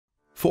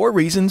4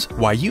 reasons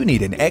why you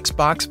need an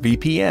Xbox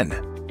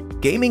VPN.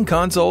 Gaming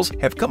consoles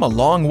have come a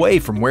long way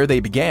from where they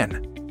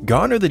began.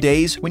 Gone are the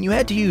days when you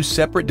had to use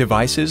separate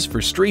devices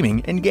for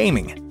streaming and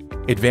gaming.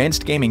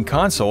 Advanced gaming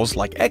consoles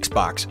like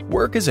Xbox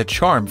work as a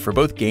charm for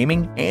both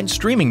gaming and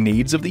streaming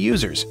needs of the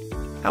users.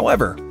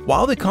 However,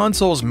 while the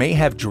consoles may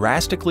have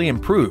drastically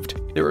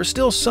improved, there are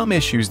still some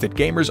issues that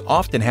gamers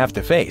often have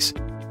to face.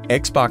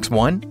 Xbox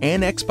One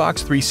and Xbox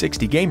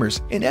 360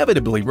 gamers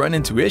inevitably run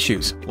into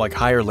issues like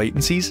higher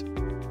latencies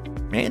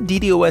and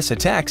DDoS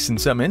attacks in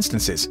some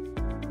instances.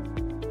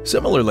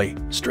 Similarly,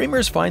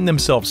 streamers find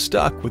themselves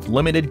stuck with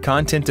limited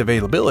content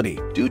availability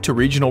due to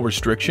regional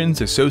restrictions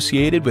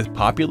associated with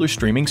popular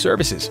streaming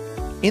services.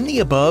 In the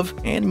above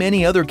and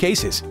many other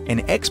cases,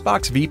 an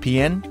Xbox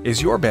VPN is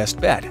your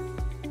best bet.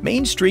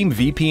 Mainstream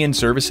VPN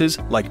services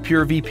like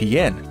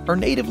PureVPN are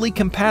natively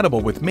compatible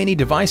with many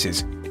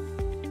devices,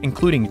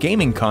 including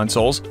gaming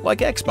consoles like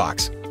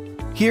Xbox.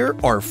 Here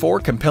are 4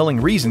 compelling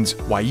reasons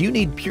why you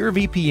need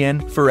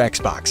PureVPN for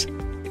Xbox.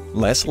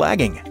 Less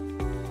lagging.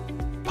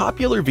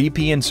 Popular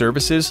VPN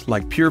services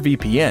like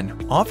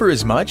PureVPN offer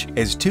as much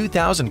as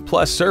 2,000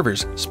 plus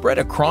servers spread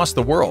across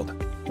the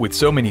world. With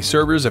so many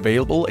servers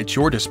available at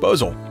your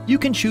disposal, you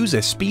can choose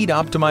a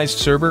speed-optimized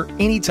server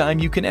anytime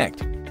you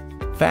connect.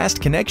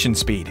 Fast connection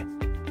speed.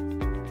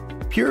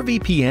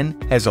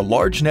 PureVPN has a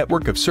large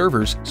network of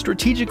servers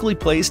strategically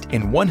placed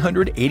in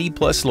 180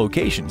 plus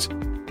locations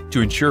to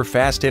ensure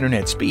fast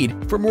internet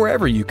speed from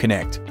wherever you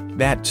connect.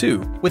 That too,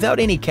 without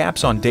any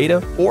caps on data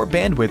or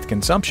bandwidth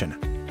consumption.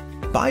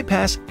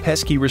 Bypass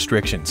pesky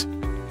restrictions.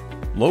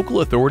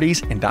 Local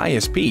authorities and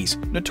ISPs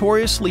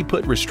notoriously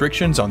put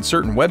restrictions on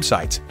certain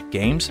websites,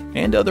 games,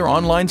 and other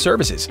online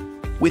services.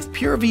 With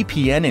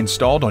PureVPN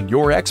installed on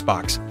your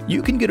Xbox,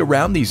 you can get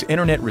around these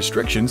internet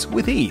restrictions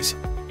with ease.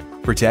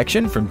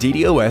 Protection from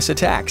DDoS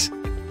attacks.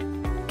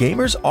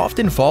 Gamers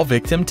often fall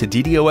victim to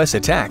DDoS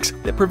attacks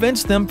that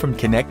prevents them from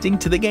connecting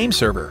to the game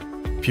server.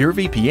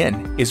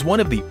 PureVPN is one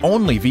of the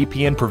only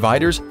VPN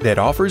providers that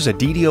offers a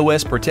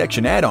DDoS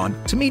protection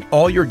add-on to meet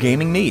all your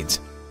gaming needs.